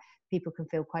something that people can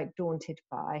feel quite daunted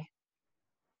by?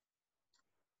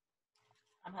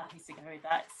 I'm happy to go with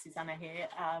that. Susanna here.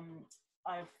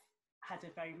 I've had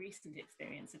a very recent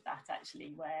experience of that,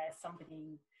 actually, where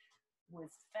somebody was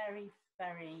very,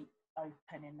 very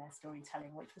open in their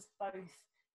storytelling, which was both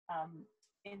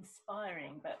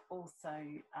inspiring, but also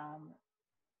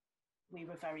we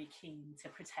were very keen to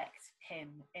protect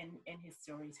him in his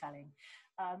storytelling.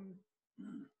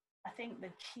 I think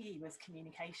the key was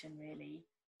communication, really,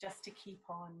 just to keep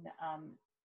on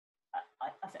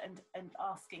and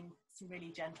asking some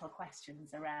really gentle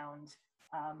questions around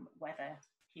whether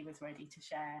he was ready to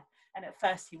share. And at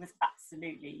first he was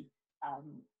absolutely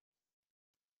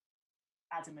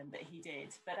adamant that he did,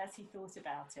 but as he thought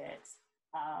about it,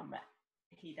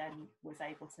 he then was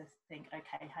able to think,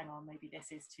 okay, hang on, maybe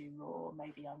this is too raw,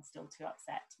 maybe I'm still too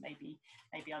upset, maybe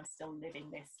I'm still living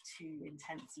this too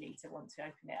intensely to want to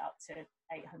open it up to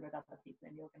 800 other people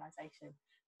in the organisation.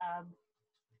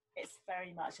 It's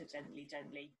very much a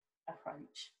gently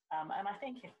approach, and I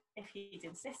think if he'd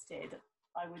insisted,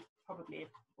 I would probably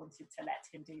have wanted to let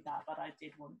him do that, but I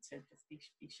did want to just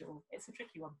be sure. It's a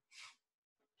tricky one.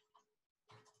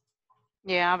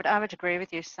 Yeah, I would agree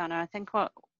with you, Susanna. I think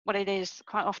what it is,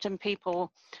 quite often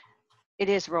people, it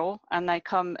is raw, and they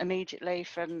come immediately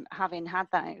from having had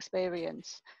that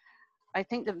experience. I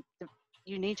think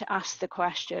you need to ask the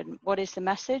question, what is the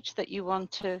message that you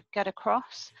want to get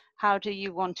across? How do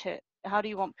you want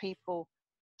people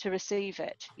to receive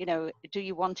it? Do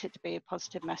you want it to be a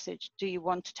positive message? Do you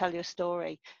want to tell your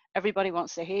story? Everybody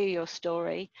wants to hear your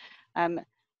story.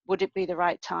 Would it be the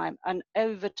right time? And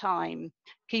over time,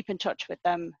 keep in touch with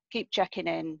them, keep checking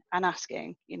in and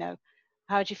asking,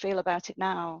 how do you feel about it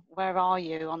now? Where are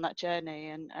you on that journey?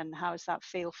 And how does that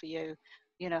feel for you?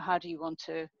 How do you want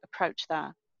to approach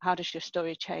that? How does your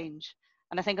story change?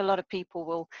 And I think a lot of people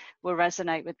will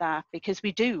resonate with that, because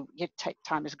you take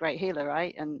time as a great healer,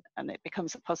 right? And it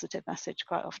becomes a positive message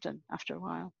quite often after a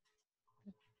while.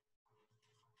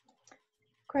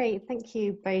 Great, thank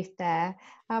you both there.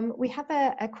 We have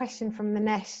a question from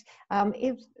Manesh.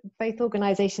 If both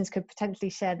organisations could potentially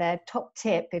share their top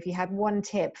tip, if you had one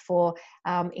tip for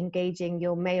engaging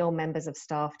your male members of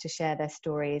staff to share their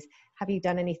stories, have you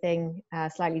done anything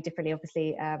slightly differently?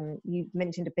 Obviously, you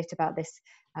mentioned a bit about this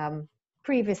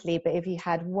previously, but if you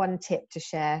had one tip to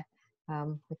share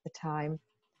with the time.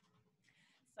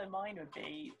 So mine would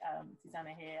be,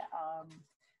 Susanna here,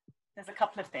 there's a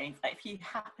couple of things. If you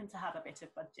happen to have a bit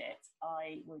of budget,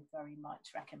 I would very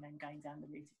much recommend going down the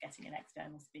route of getting an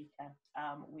external speaker.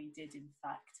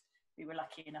 We were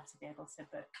lucky enough to be able to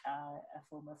book a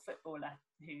former footballer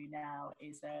who now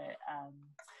is a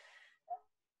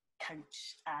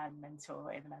coach and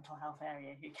mentor in the mental health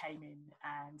area, who came in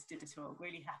and did a tour.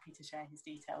 Really happy to share his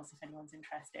details if anyone's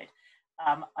interested.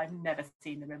 I've never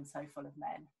seen the room so full of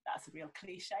men. That's a real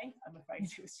cliche. I'm afraid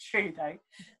it was true though.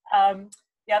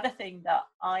 The other thing that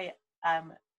I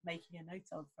am making a note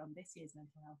of from this year's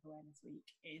Mental Health Awareness Week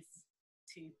is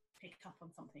to pick up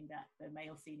on something that the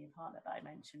male senior partner that I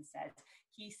mentioned said.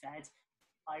 He said,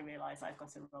 I realise I've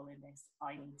got a role in this.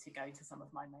 I need to go to some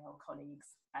of my male colleagues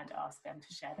and ask them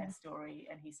to share their story.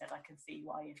 And he said, I can see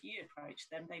why if you approach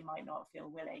them, they might not feel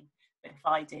willing, but if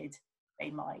I did,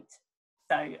 they might.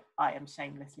 So I am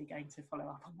shamelessly going to follow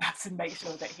up on that and make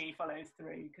sure that he follows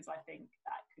through, because I think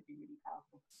that could be really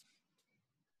powerful.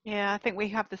 Yeah, I think we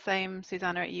have the same,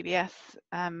 Susanna, at UBS.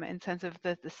 In terms of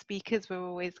the speakers, we're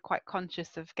always quite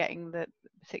conscious of getting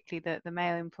particularly the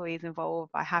male employees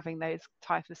involved by having those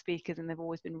type of speakers, and they've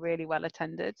always been really well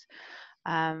attended.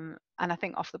 And I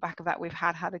think off the back of that, we've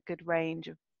had a good range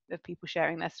of people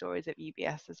sharing their stories at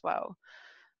UBS as well.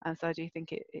 And so I do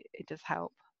think it does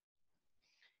help.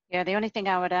 Yeah, the only thing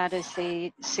I would add is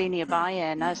the senior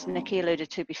buy-in. As Nikki alluded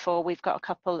to before, we've got a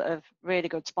couple of really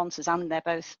good sponsors, and they're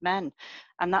both men.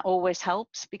 And that always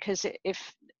helps, because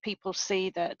if people see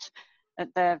that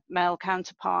their male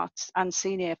counterparts and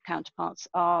senior counterparts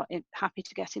are happy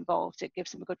to get involved, it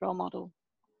gives them a good role model.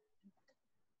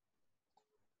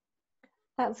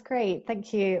 That's great.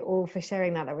 Thank you all for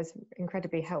sharing that. That was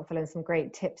incredibly helpful and some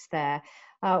great tips there.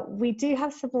 We do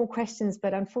have some more questions,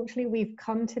 but unfortunately we've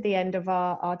come to the end of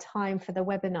our time for the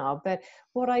webinar. But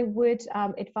what I would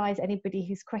advise anybody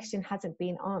whose question hasn't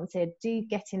been answered, do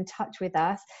get in touch with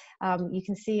us. You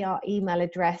can see our email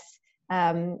address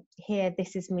here.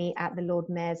 This is me at the Lord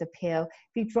Mayor's Appeal.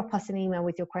 If you drop us an email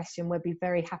with your question, we'll be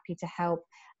very happy to help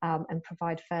and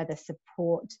provide further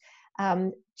support.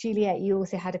 Juliet, you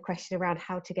also had a question around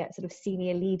how to get sort of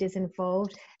senior leaders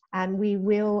involved, and we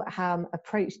will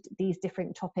approach these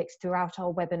different topics throughout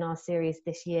our webinar series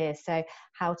this year. So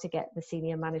how to get the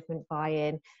senior management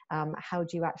buy-in, how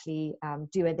do you actually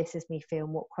do a This Is Me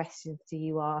film, what questions do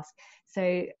you ask?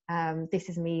 So this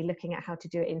is me looking at how to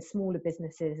do it in smaller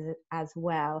businesses as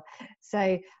well.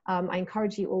 So I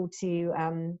encourage you all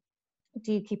to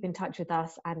do keep in touch with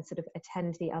us and sort of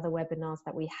attend the other webinars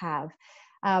that we have.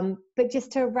 But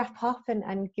just to wrap up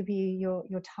and give you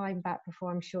your time back before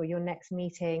I'm sure your next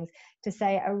meetings, to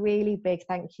say a really big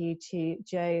thank you to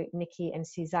Joe, Nikki and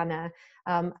Susanna.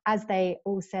 As they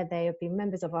all said, they have been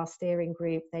members of our steering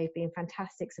group. They've been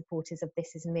fantastic supporters of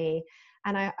This Is Me.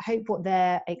 And I hope what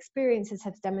their experiences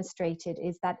have demonstrated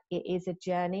is that it is a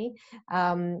journey.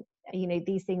 You know,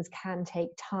 these things can take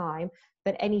time,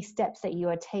 but any steps that you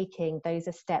are taking, those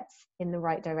are steps in the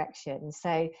right direction.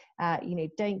 So, you know,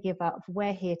 don't give up.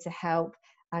 We're here to help.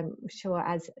 I'm sure,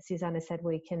 as Susanna said,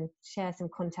 we can share some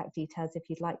contact details if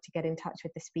you'd like to get in touch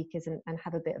with the speakers and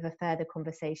have a bit of a further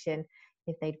conversation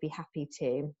if they'd be happy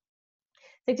to.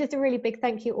 So just a really big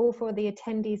thank you all for the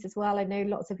attendees as well. I know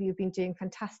lots of you have been doing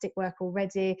fantastic work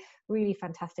already, really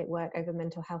fantastic work over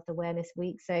Mental Health Awareness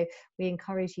Week. So we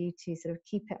encourage you to sort of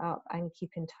keep it up and keep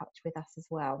in touch with us as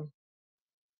well.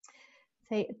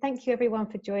 So thank you everyone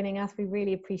for joining us. We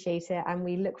really appreciate it, and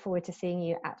we look forward to seeing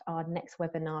you at our next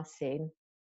webinar soon.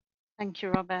 Thank you,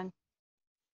 Robin.